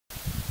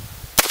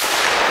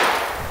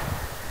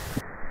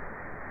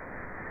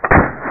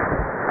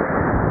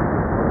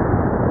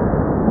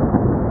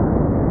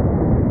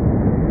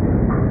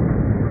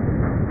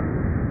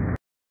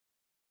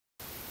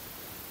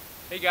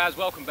guys,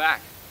 welcome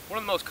back. One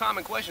of the most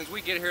common questions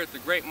we get here at the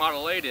Great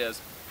Model 8 is,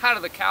 how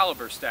do the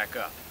calibers stack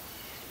up?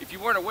 If you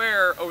weren't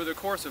aware, over the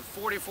course of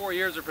 44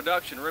 years of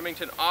production,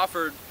 Remington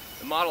offered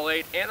the Model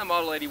 8 and the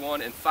Model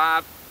 81 in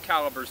 5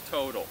 calibers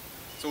total.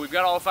 So we've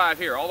got all 5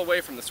 here, all the way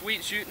from the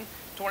sweet shooting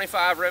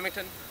 25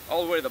 Remington,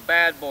 all the way to the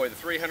bad boy, the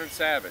 300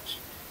 Savage.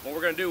 What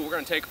we're going to do, we're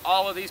going to take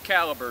all of these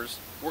calibers,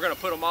 we're going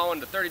to put them all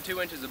into 32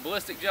 inches of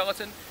ballistic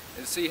gelatin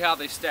and see how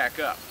they stack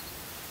up.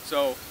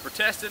 So for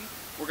testing,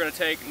 we're going to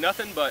take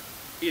nothing but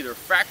either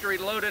factory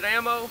loaded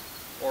ammo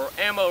or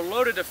ammo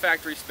loaded to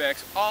factory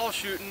specs, all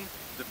shooting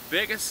the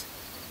biggest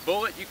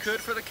bullet you could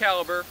for the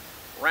caliber,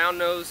 round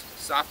nose,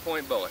 soft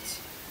point bullets.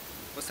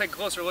 Let's take a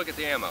closer look at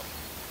the ammo.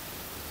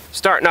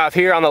 Starting off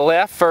here on the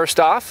left, first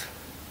off,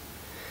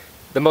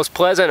 the most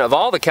pleasant of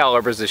all the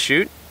calibers to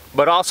shoot,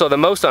 but also the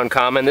most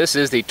uncommon. This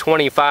is the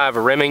 25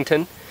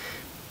 Remington,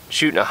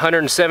 shooting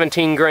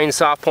 117 grain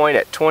soft point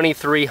at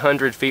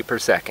 2,300 feet per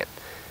second.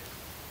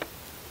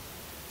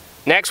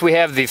 Next we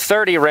have the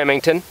 30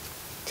 Remington,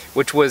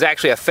 which was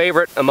actually a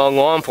favorite among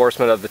law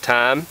enforcement of the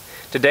time.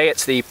 Today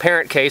it's the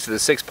parent case of the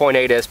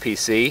 6.8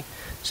 SPC.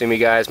 Assume you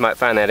guys might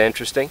find that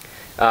interesting.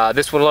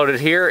 This one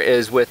loaded here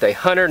is with a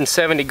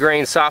 170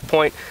 grain soft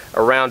point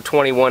around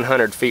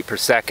 2,100 feet per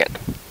second.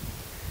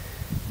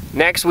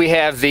 Next we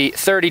have the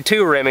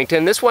 32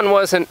 Remington. This one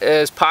wasn't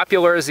as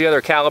popular as the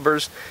other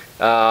calibers.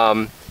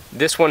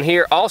 This one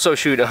here also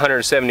shooting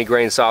 170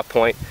 grain soft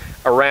point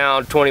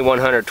around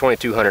 2,100,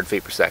 2,200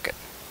 feet per second.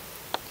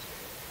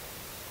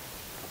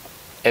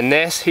 And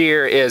this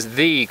here is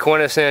the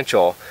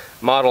quintessential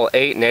Model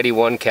 8 and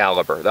 81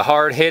 caliber. The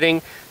hard-hitting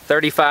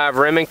 35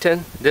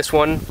 Remington. This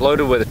one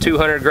loaded with a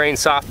 200 grain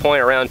soft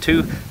point around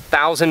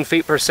 2,000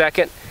 feet per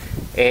second.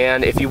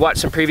 And if you watch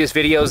some previous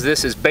videos,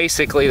 this is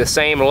basically the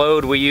same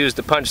load we use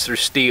to punch through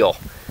steel.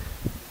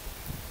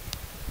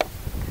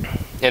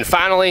 And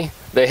finally,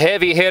 the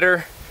heavy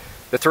hitter,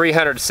 the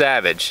 300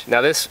 Savage. Now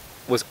this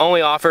was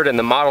only offered in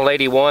the Model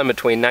 81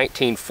 between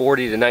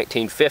 1940 to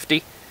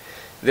 1950.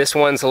 This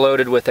one's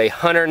loaded with a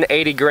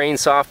 180 grain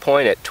soft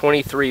point at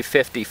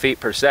 2,350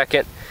 feet per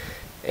second.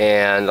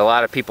 And a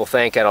lot of people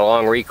think at a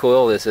long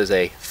recoil this is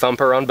a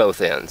thumper on both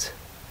ends.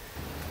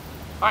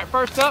 Alright,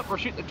 first up we're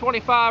shooting the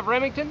 25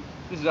 Remington.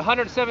 This is a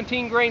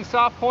 117 grain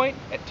soft point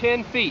at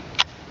 10 feet.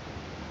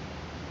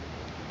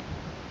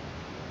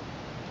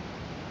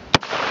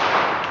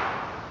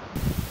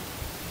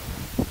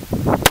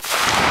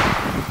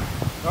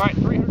 Alright,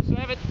 300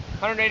 Savage,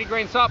 180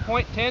 grain soft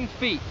point, 10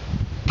 feet.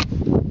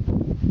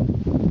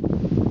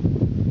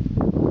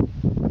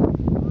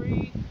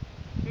 3,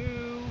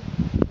 2,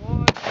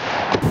 1.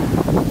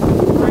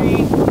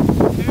 3,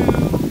 2,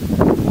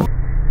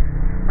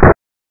 1.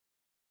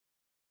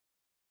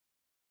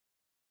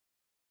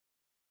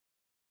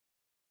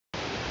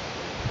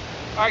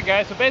 Alright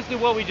guys, so basically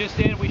what we just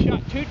did, we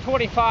shot two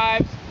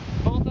 25s,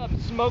 both of them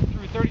smoked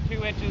through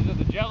 32 inches of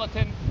the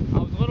gelatin. I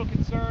was a little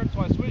concerned,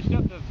 so I switched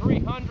up to the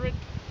 300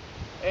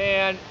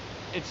 and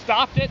it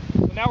stopped it.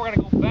 So now we're going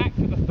to go back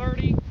to the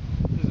 30.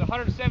 This is a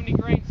 170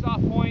 grain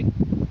soft point,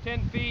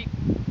 10 feet.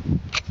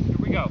 Here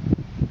we go.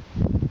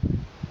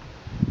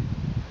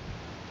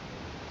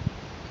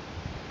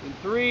 In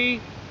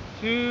 3,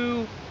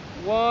 2,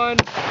 1. In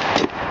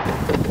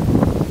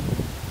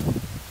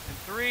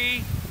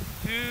 3,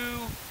 2,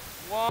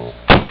 1.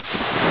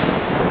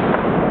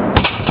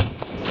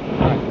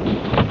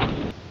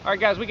 Alright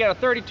guys, we got a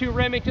 32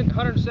 Remington,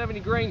 170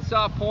 grain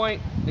soft point,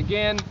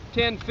 again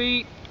 10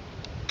 feet.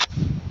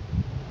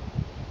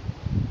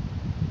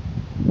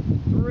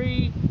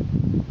 3,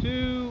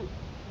 2,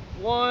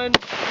 1.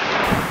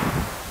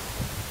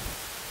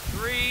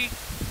 3,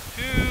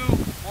 2,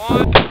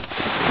 1.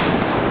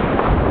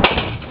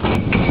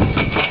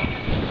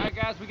 Alright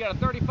guys, we got a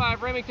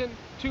 35 Remington,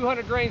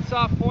 200 grain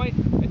soft point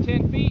at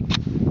 10 feet.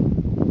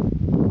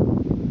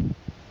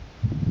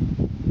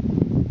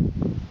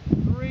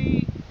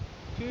 3,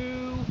 2,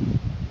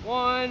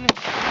 1.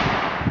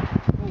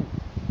 Ooh,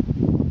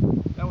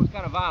 that was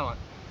kind of violent.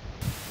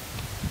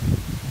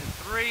 And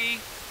 3,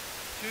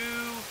 2,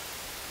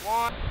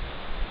 1.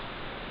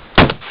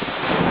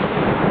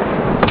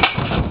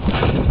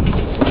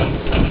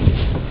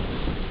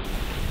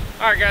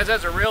 Alright guys,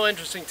 that's a real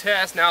interesting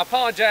test. Now I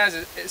apologize,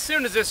 as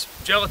soon as this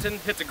gelatin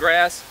hit the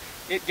grass,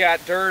 it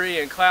got dirty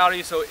and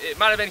cloudy, so it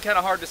might have been kind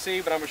of hard to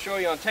see, but I'm going to show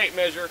you on tape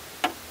measure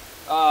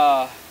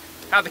how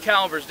the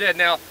calibers did.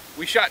 Now,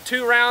 we shot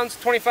 2 rounds,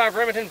 25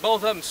 Remington,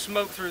 both of them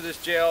smoked through this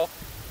gel.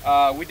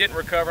 We didn't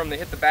recover them, they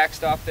hit the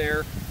backstop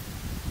there.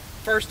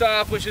 First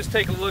off, let's just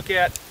take a look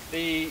at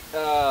the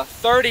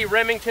 30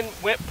 Remington.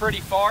 Went pretty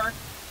far.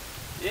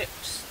 It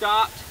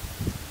stopped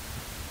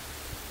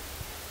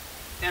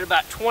at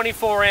about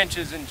 24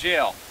 inches in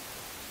gel.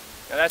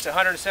 Now that's a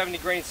 170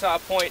 grain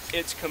soft point.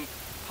 Its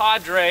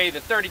compadre,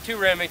 the 32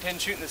 Remington,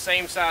 shooting the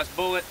same size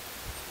bullet,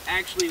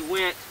 actually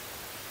went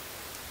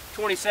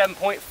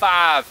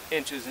 27.5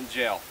 inches in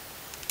gel.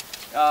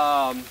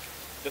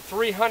 The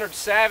 300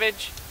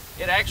 Savage,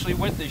 it actually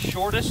went the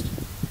shortest,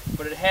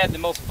 but it had the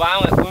most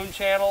violent wound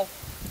channel.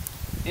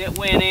 It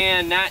went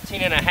in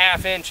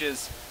 19.5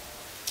 inches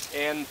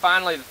And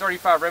finally, the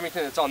 35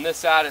 Remington that's on this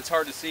side, it's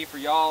hard to see for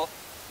y'all,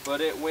 but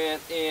it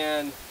went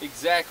in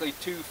exactly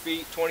 2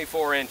 feet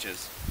 24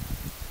 inches.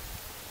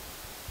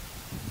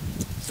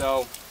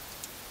 So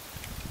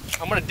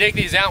I'm gonna dig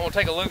these out and we'll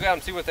take a look at them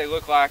and see what they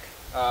look like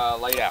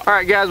laid out. All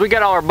right guys, we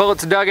got all our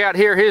bullets dug out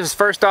here. Here's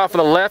first off on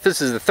the left, this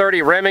is the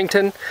 30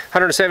 Remington,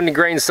 170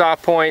 grain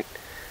soft point.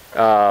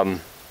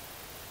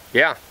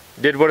 Yeah,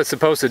 did what it's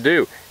supposed to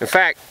do. In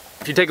fact,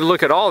 if you take a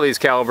look at all these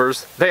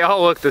calibers, they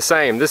all look the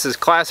same. This is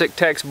classic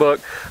textbook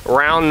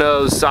round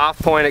nose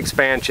soft point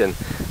expansion.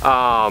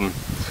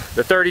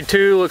 The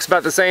 32 looks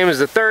about the same as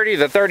the 30.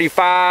 The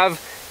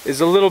 35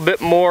 is a little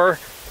bit more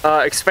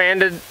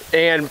expanded,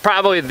 and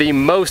probably the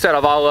most out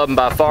of all of them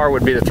by far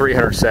would be the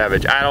 300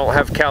 Savage. I don't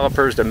have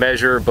calipers to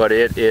measure, but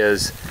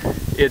it's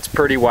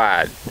pretty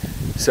wide.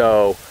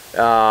 So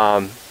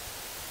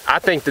I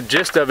think the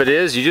gist of it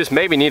is you just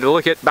maybe need to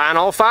look at buying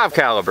all 5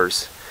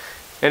 calibers.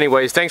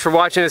 Anyways, thanks for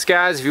watching this,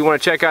 guys. If you want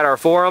to check out our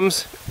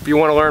forums, if you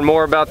want to learn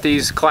more about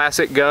these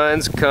classic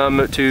guns, come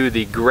to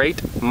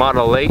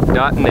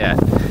thegreatmodel8.net.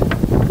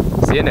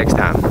 See you next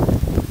time.